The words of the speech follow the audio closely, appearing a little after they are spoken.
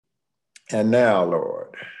And now,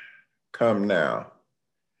 Lord, come now,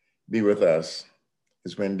 be with us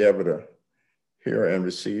as we endeavor to hear and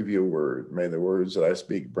receive your word. May the words that I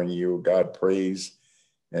speak bring you, God, praise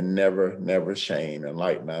and never, never shame.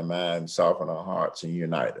 Enlighten our minds, soften our hearts, and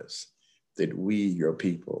unite us, that we, your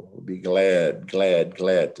people, will be glad, glad,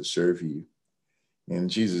 glad to serve you. In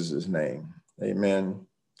Jesus' name, amen,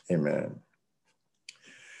 amen.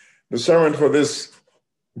 The sermon for this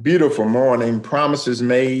beautiful morning: promises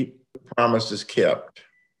made, promises kept.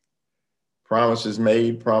 Promises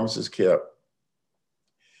made, promises kept.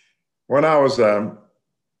 When I was a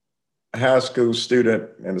high school student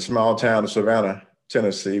in the small town of Savannah,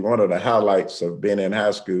 Tennessee, one of the highlights of being in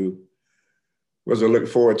high school was to look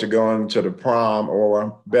forward to going to the prom,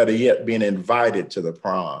 or better yet, being invited to the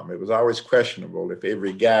prom. It was always questionable if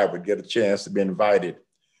every guy would get a chance to be invited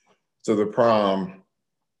to the prom.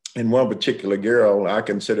 And one particular girl, I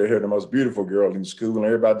considered her the most beautiful girl in school, and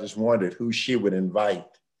everybody just wondered who she would invite.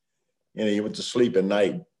 You know, you went to sleep at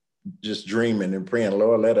night just dreaming and praying,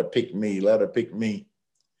 Lord, let her pick me, let her pick me.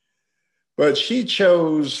 But she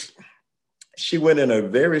went in a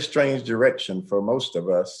very strange direction for most of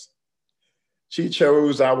us. She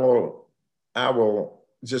chose, I will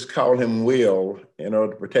just call him Will in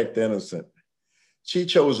order to protect the innocent. She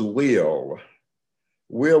chose Will.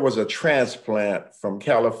 Will was a transplant from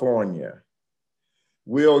California.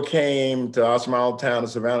 Will came to our small town of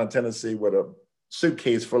Savannah, Tennessee with a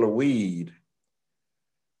suitcase full of weed,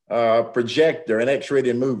 projector and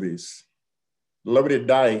X-rated movies, loaded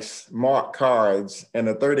dice, marked cards, and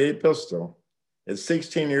a .38 pistol. At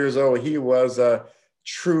 16 years old, he was a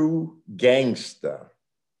true gangster.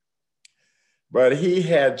 But he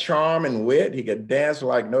had charm and wit. He could dance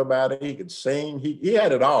like nobody. He could sing. He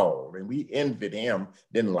had it all. And we envied him,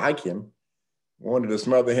 didn't like him, wanted to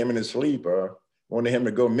smother him in his sleep or wanted him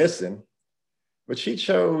to go missing. But she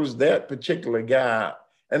chose that particular guy.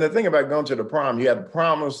 And the thing about going to the prom, you had to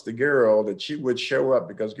promise the girl that she would show up,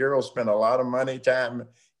 because girls spend a lot of money, time,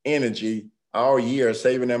 energy all year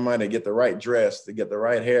saving their money to get the right dress, to get the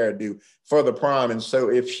right hairdo for the prom. And so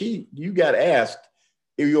if you got asked,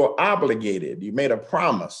 if you're obligated, you made a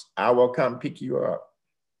promise, I will come pick you up.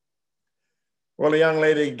 Well, the young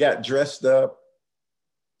lady got dressed up,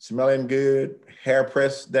 smelling good, hair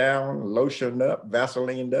pressed down, lotioned up,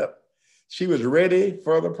 Vaselined up. She was ready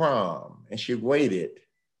for the prom, and she waited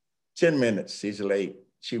 10 minutes. She's late.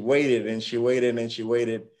 She waited and she waited and she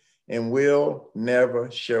waited, and Will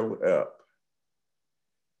never showed up.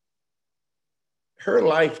 Her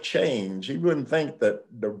life changed. You wouldn't think that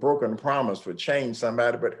the broken promise would change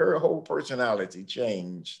somebody, but her whole personality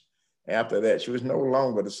changed after that. She was no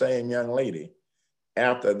longer the same young lady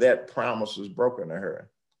after that promise was broken to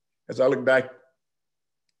her. As I look back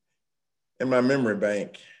in my memory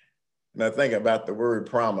bank, and I think about the word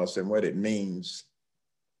promise and what it means,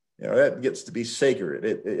 you know, that gets to be sacred.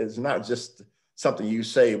 It's not just something you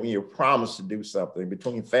say when you promise to do something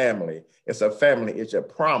between family. It's a family, it's a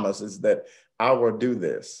promise, is that I will do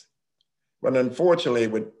this. But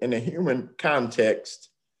unfortunately, in a human context,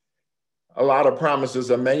 a lot of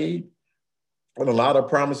promises are made and a lot of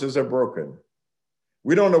promises are broken.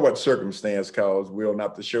 We don't know what circumstance caused Will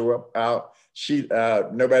not to show up out.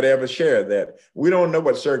 Nobody ever shared that. We don't know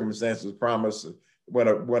what circumstances promise when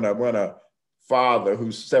a father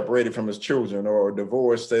who's separated from his children or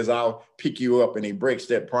divorced says, I'll pick you up, and he breaks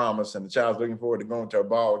that promise, and the child's looking forward to going to a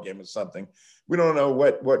ball game or something. We don't know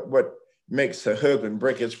what makes a husband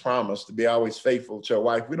break his promise to be always faithful to a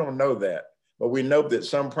wife. We don't know that, but we know that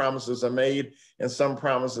some promises are made and some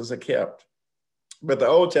promises are kept. But the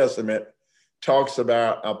Old Testament talks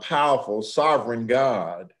about a powerful, sovereign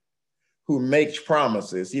God who makes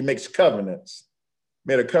promises. He makes covenants.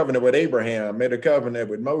 Made a covenant with Abraham, made a covenant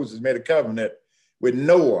with Moses, made a covenant with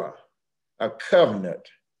Noah, a covenant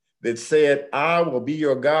that said, I will be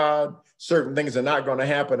your God. Certain things are not going to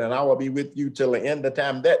happen, and I will be with you till the end of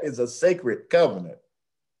time. That is a sacred covenant.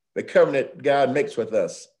 The covenant God makes with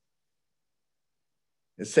us.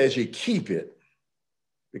 It says you keep it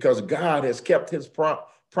because God has kept his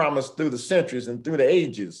promise through the centuries and through the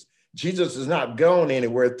ages. Jesus is not going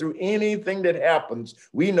anywhere. Through anything that happens,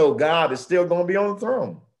 we know God is still going to be on the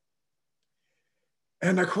throne.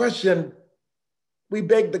 And we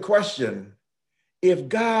beg the question, if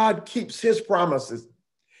God keeps his promises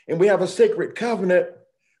and we have a sacred covenant,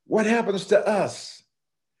 what happens to us?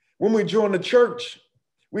 When we join the church,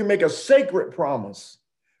 we make a sacred promise,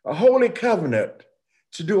 a holy covenant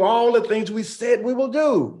to do all the things we said we will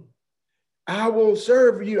do. I will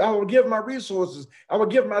serve you. I will give my resources. I will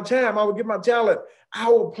give my time. I will give my talent. I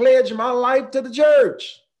will pledge my life to the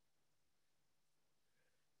church.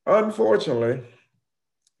 Unfortunately,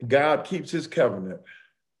 God keeps his covenant,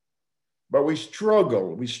 but we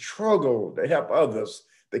struggle to help others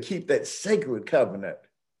to keep that sacred covenant.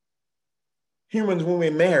 Humans, when we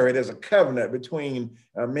marry, there's a covenant between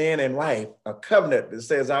a man and wife, a covenant that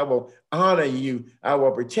says, I will honor you, I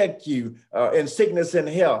will protect you in sickness and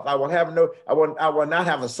health. I will not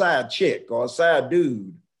have a side chick or a side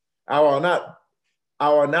dude. I will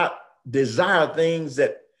not desire things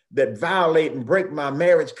that violate and break my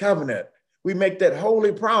marriage covenant. We make that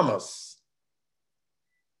holy promise.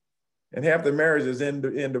 And half the marriages in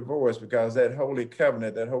divorce because that holy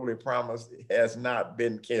covenant, that holy promise has not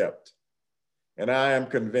been kept. And I am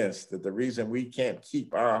convinced that the reason we can't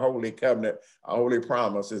keep our holy covenant, our holy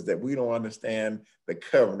promise, is that we don't understand the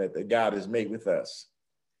covenant that God has made with us.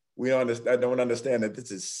 We don't understand that this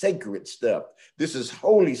is sacred stuff. This is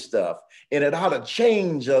holy stuff. And it ought to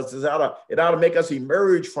change us. It ought to make us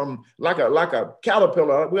emerge from like a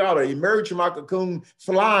caterpillar. We ought to emerge from our cocoon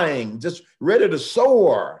flying, just ready to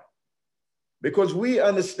soar. Because we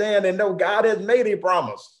understand and know God has made a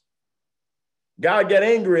promise. God got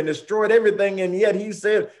angry and destroyed everything, and yet he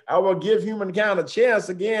said, I will give humankind a chance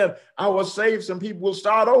again. I will save some people, will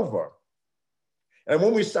start over. And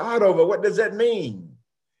when we start over, what does that mean?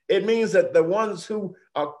 It means that the ones who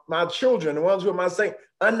are my children, the ones who are my saints,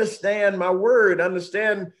 understand my word,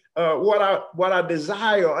 understand what I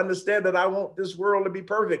desire, understand that I want this world to be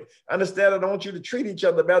perfect, understand that I want you to treat each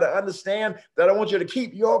other better, understand that I want you to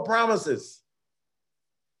keep your promises.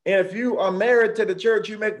 And if you are married to the church,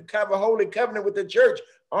 you make a holy covenant with the church.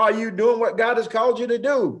 Are you doing what God has called you to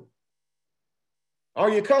do? Are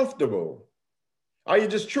you comfortable? Are you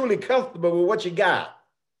just truly comfortable with what you got?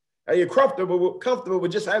 Are you comfortable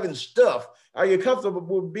with just having stuff? Are you comfortable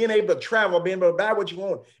with being able to travel, being able to buy what you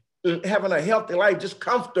want, having a healthy life, just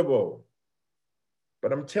comfortable?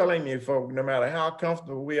 But I'm telling you, folks, no matter how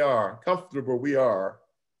comfortable we are,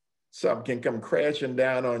 something can come crashing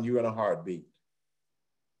down on you in a heartbeat.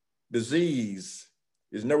 Disease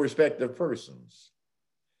is no respect of persons.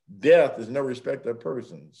 Death is no respect of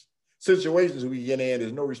persons. Situations we get in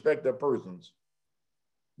is no respect of persons.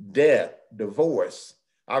 Death, divorce,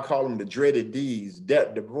 I call them the dreaded D's: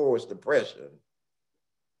 death, divorce, depression.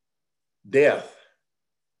 Death.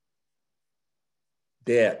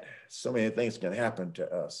 So many things can happen to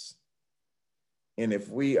us. And if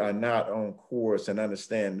we are not on course and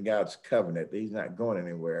understand God's covenant, he's not going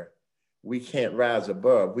anywhere, we can't rise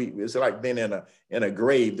above. It's like being in a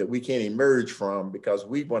grave that we can't emerge from because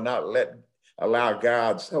we will not allow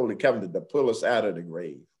God's holy covenant to pull us out of the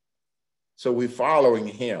grave. So we're following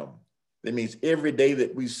him. That means every day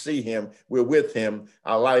that we see him, we're with him,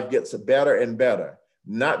 our life gets better and better.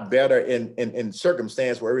 Not better in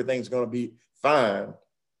circumstance where everything's going to be fine,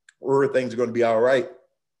 or everything's going to be all right.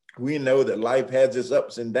 We know that life has its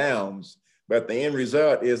ups and downs, but the end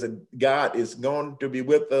result is that God is going to be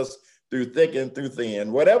with us through thick and through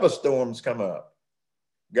thin. Whatever storms come up,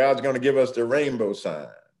 God's going to give us the rainbow sign.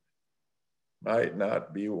 Might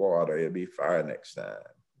not be water, it'll be fire next time.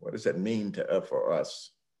 What does that mean for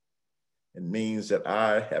us? It means that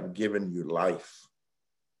I have given you life.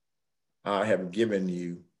 I have given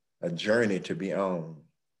you a journey to be on.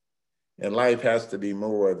 And life has to be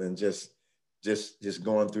more than just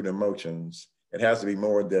going through the motions. It has to be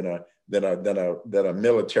more than a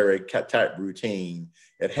military type routine.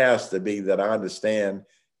 It has to be that I understand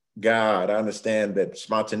God. I understand that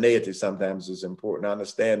spontaneity sometimes is important. I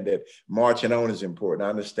understand that marching on is important. I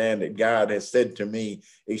understand that God has said to me,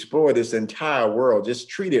 explore this entire world, just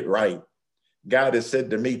treat it right. God has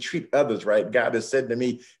said to me, treat others right. God has said to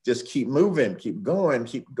me, just keep moving, keep going,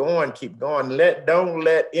 keep going, keep going. Don't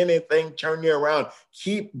let anything turn you around.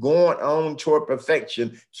 Keep going on toward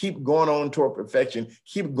perfection. Keep going on toward perfection.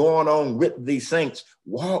 Keep going on with the saints.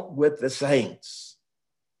 Walk with the saints.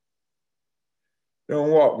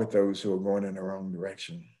 Don't walk with those who are going in the wrong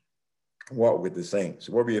direction. Walk with the saints.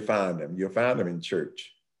 Where will you find them? You'll find them in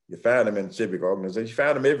church. You find them in civic organizations. You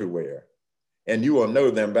find them everywhere. And you will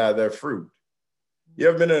know them by their fruit. You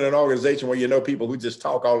ever been in an organization where you know people who just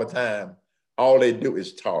talk all the time? All they do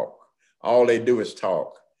is talk. All they do is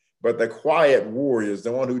talk. But the quiet warriors,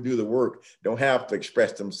 the one who do the work, don't have to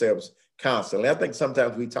express themselves constantly. I think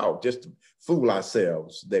sometimes we talk just to fool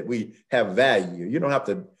ourselves that we have value. You don't have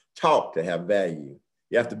to talk to have value.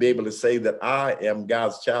 You have to be able to say that I am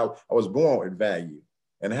God's child. I was born with value,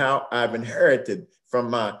 and how I've inherited from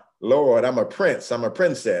my Lord. I'm a prince, I'm a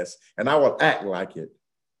princess, and I will act like it.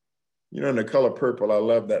 You know, in The Color Purple, I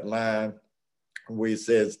love that line where he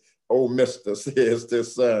says, "Oh, mister," says to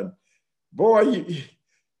his son, "Boy,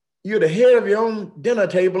 you're the head of your own dinner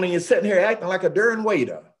table and you're sitting here acting like a darn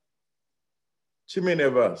waiter." Too many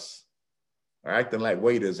of us are acting like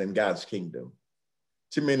waiters in God's kingdom.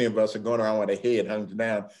 Too many of us are going around with a head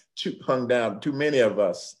hung down. Too many of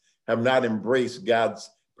us have not embraced God's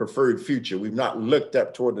preferred future. We've not looked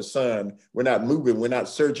up toward the sun. We're not moving. We're not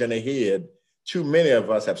surging ahead. Too many of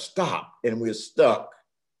us have stopped and we're stuck.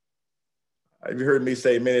 You've heard me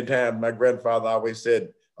say many times, my grandfather always said,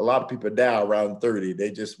 a lot of people die around 30.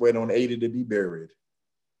 They just wait on 80 to be buried.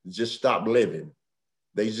 They just stop living.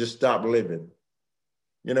 They just stop living.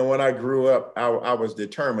 You know, when I grew up, I was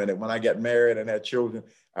determined that when I got married and had children,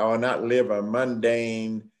 I would not live a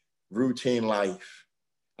mundane, routine life.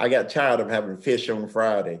 I got tired of having fish on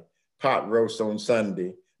Friday, pot roast on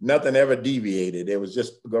Sunday. Nothing ever deviated. It was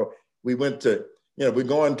just we went to, you know, we're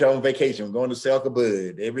going to on vacation. We're going to Selka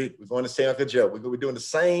Bud. We're going to Selka Joe. We're doing the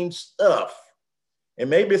same stuff. And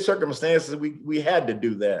maybe circumstances we had to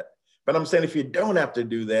do that. But I'm saying if you don't have to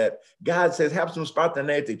do that, God says have some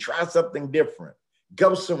spontaneity, try something different,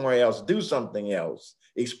 go somewhere else, do something else,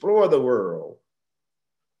 explore the world.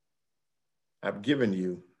 I've given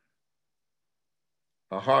you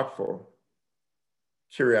a heart for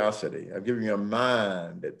curiosity. I've given you a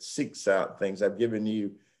mind that seeks out things. I've given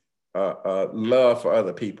you a love for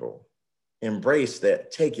other people. Embrace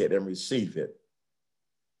that, take it and receive it.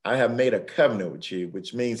 I have made a covenant with you,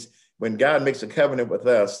 which means when God makes a covenant with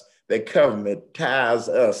us, that covenant ties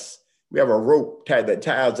us. We have a rope that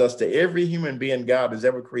ties us to every human being God has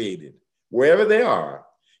ever created. Wherever they are,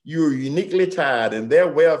 you are uniquely tied and their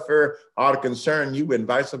welfare ought to concern you and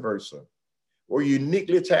vice versa. We're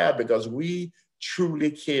uniquely tied because we truly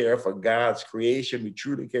care for God's creation. We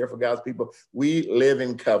truly care for God's people. We live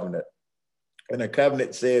in covenant. And a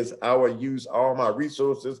covenant says, I will use all my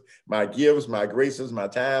resources, my gifts, my graces, my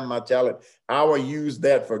time, my talent. I will use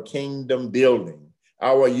that for kingdom building.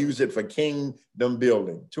 I will use it for kingdom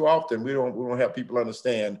building. Too often we don't help people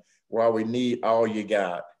understand why we need all you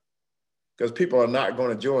got. Because people are not going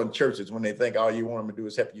to join churches when they think all you want them to do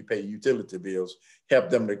is help you pay utility bills, help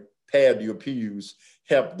them to pad your pews,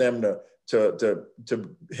 help them to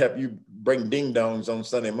help you bring ding-dongs on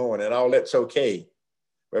Sunday morning, and all that's okay.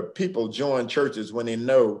 But people join churches when they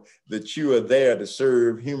know that you are there to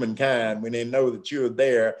serve humankind, when they know that you're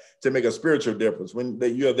there to make a spiritual difference, when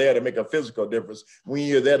you're there to make a physical difference, when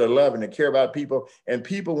you're there to love and to care about people. And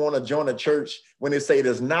people want to join a church when they say it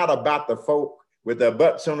is not about the folk with their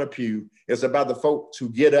butts on the pew. It's about the folks who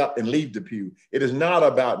get up and leave the pew. It is not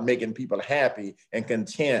about making people happy and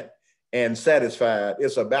content and satisfied.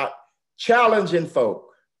 It's about challenging folk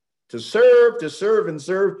to serve and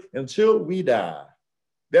serve until we die.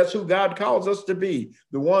 That's who God calls us to be.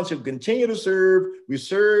 The ones who continue to serve. We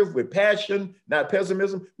serve with passion, not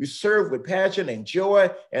pessimism. We serve with passion and joy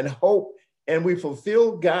and hope. And we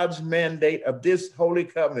fulfill God's mandate of this holy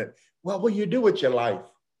covenant. What will you do with your life?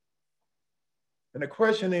 And the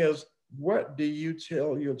question is, what do you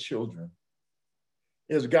tell your children?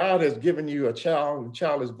 As God has given you a child, the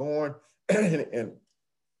child is born, and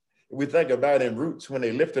we think about in Roots when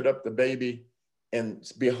they lifted up the baby and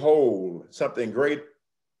behold, something great.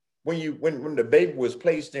 When the baby was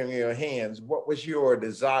placed in your hands, what was your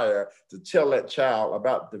desire to tell that child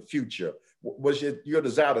about the future? Was it your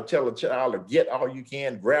desire to tell a child to get all you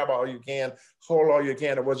can, grab all you can, hold all you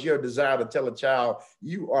can? Or was your desire to tell a child,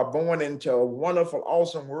 you are born into a wonderful,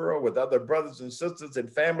 awesome world with other brothers and sisters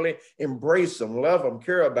and family, embrace them, love them,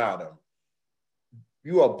 care about them.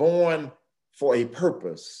 You are born for a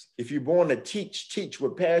purpose. If you're born to teach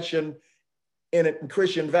with passion, in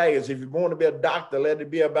Christian values. If you're born to be a doctor, let it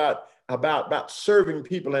be about serving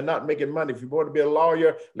people and not making money. If you're born to be a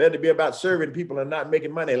lawyer, let it be about serving people and not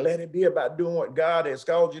making money. Let it be about doing what God has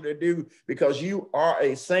called you to do, because you are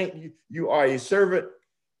a saint, you are a servant,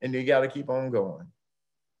 and you got to keep on going.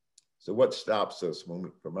 So what stops us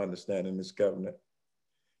from understanding this covenant?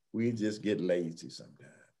 We just get lazy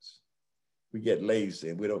sometimes. We get lazy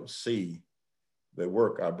and we don't see the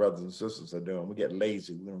work our brothers and sisters are doing. We get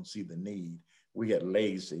lazy, we don't see the need. We get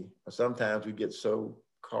lazy. Sometimes we get so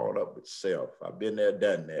caught up with self. I've been there,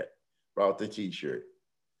 done that, brought the t-shirt.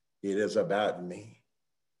 It is about me.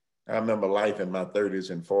 I remember life in my 30s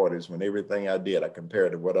and 40s when everything I did, I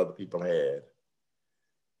compared to what other people had.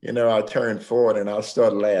 You know, I turned 40 and I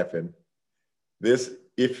started laughing.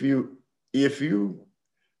 If you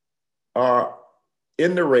are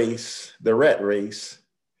in the race, the rat race,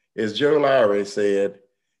 as Joe Lowry said,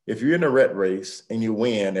 if you're in a rat race and you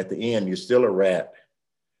win, at the end, you're still a rat.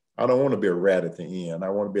 I don't want to be a rat at the end. I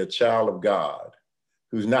want to be a child of God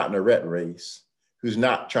who's not in a rat race, who's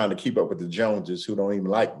not trying to keep up with the Joneses who don't even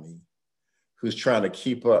like me, who's trying to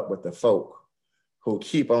keep up with the folk who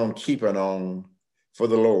keep on keeping on for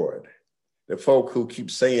the Lord, the folk who keep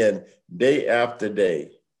saying day after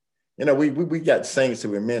day, You know, we got saints that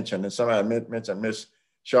we mentioned, and somebody mentioned Miss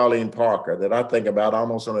Charlene Parker that I think about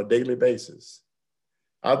almost on a daily basis.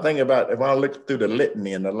 I think about, if I look through the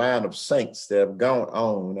litany and the line of saints that have gone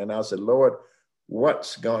on, and I said, Lord,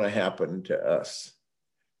 what's going to happen to us?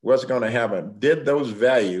 What's going to happen? Did those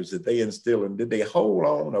values that they instilled in, did they hold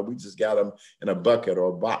on, or we just got them in a bucket or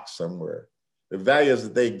a box somewhere? The values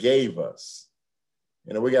that they gave us.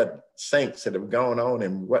 You know, we got saints that have gone on,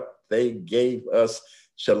 and what they gave us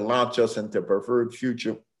shall launch us into a preferred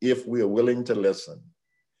future if we are willing to listen.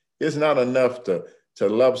 It's not enough to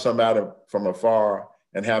love somebody from afar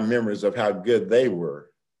and have memories of how good they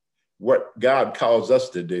were. What God calls us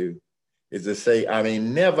to do is to say, I may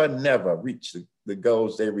never reach the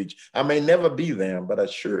goals they reach. I may never be them, but I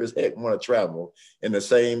sure as heck want to travel in the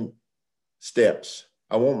same steps.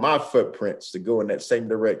 I want my footprints to go in that same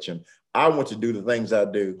direction. I want to do the things I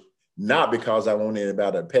do, not because I want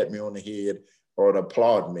anybody to pat me on the head or to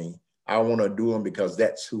applaud me. I want to do them because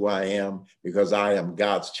that's who I am, because I am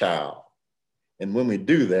God's child. And when we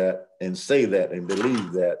do that and say that and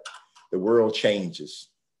believe that, the world changes.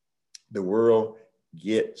 The world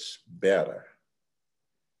gets better.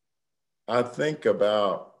 I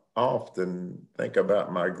often think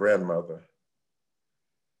about my grandmother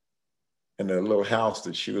and the little house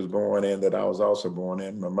that she was born in, that I was also born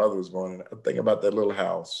in. My mother was born in. I think about that little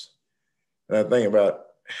house. And I think about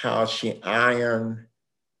how she ironed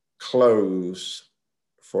clothes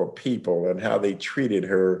for people and how they treated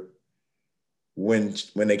her when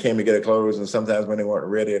they came to get her clothes, and sometimes when they weren't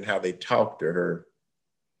ready, and how they talked to her.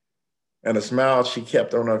 And the smile she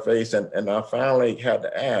kept on her face. And I finally had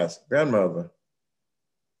to ask, Grandmother,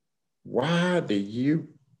 why do you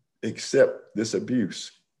accept this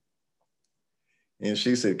abuse? And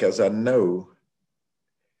she said, because I know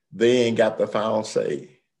they ain't got the final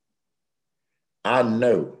say. I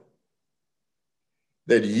know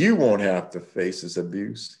that you won't have to face this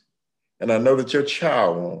abuse. And I know that your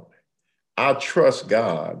child won't. I trust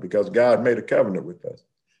God because God made a covenant with us.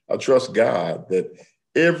 I trust God that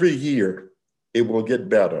every year it will get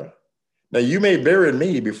better. Now, you may bury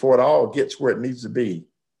me before it all gets where it needs to be,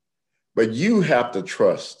 but you have to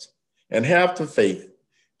trust and have the faith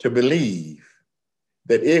to believe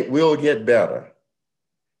that it will get better.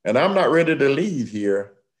 And I'm not ready to leave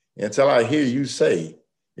here until I hear you say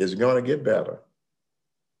it's going to get better.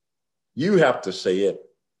 You have to say it,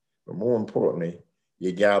 but more importantly,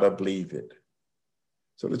 you got to believe it.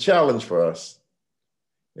 So the challenge for us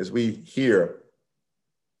is we hear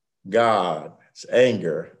God's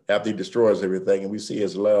anger after he destroys everything, and we see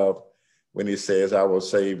his love when he says, I will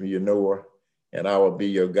save you, Noah, and I will be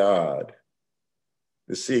your God.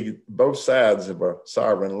 To see both sides of a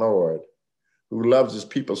sovereign Lord who loves his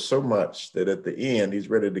people so much that at the end, he's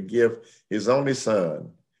ready to give his only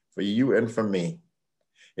son for you and for me.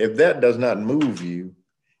 If that does not move you,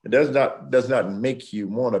 it does not make you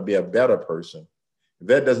want to be a better person. If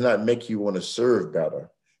that does not make you want to serve better,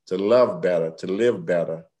 to love better, to live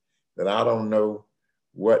better, then I don't know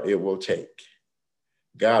what it will take.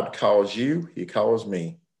 God calls you, he calls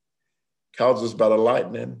me. He calls us by the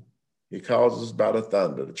lightning, he calls us by the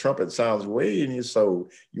thunder. The trumpet sounds way in your soul.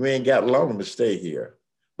 You ain't got long to stay here.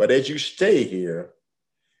 But as you stay here,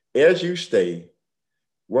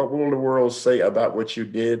 what will the world say about what you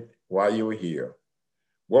did while you were here?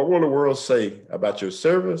 What will the world say about your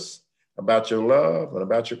service, about your love, and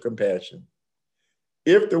about your compassion?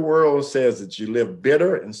 If the world says that you live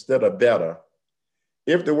bitter instead of better,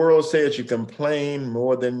 if the world says you complain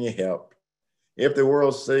more than you help, if the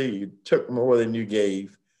world says you took more than you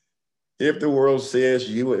gave, if the world says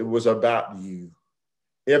it was about you,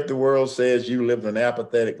 if the world says you lived an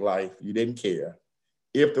apathetic life, you didn't care,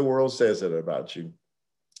 if the world says it about you,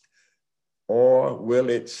 or will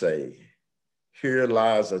it say, here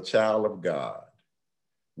lies a child of God,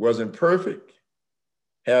 wasn't perfect,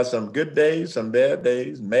 had some good days, some bad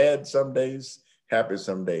days, mad some days, happy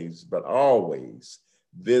some days, but always,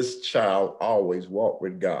 this child always walked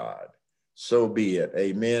with God. So be it.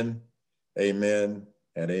 Amen, amen,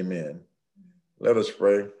 and amen. Let us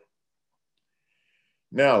pray.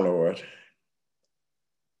 Now, Lord,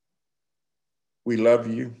 we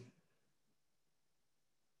love you,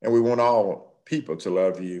 and we want all people to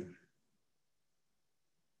love you.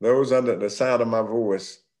 Those under the sound of my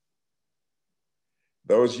voice,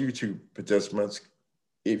 those YouTube participants,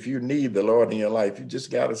 if you need the Lord in your life, you just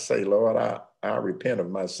got to say, Lord, I repent of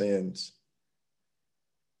my sins.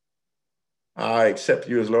 I accept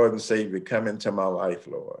you as Lord and Savior. Come into my life,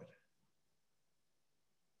 Lord.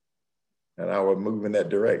 And I will move in that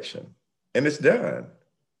direction. And it's done.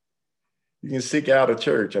 You can seek out a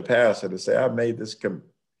church, a pastor to say, I've made this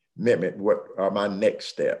mimic what are my next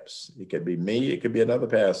steps. It could be me, it could be another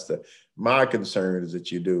pastor. My concern is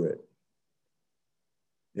that you do it.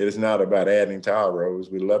 It is not about adding to our rows.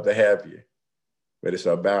 We love to have you, but it's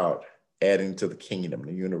about adding to the kingdom,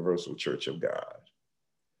 the universal church of God.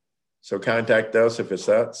 So contact us if it's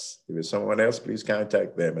us. If it's someone else, please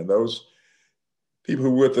contact them. And those people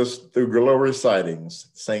who are with us through Glory Sightings,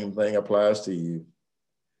 same thing applies to you.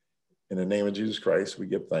 In the name of Jesus Christ, we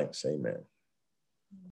give thanks. Amen.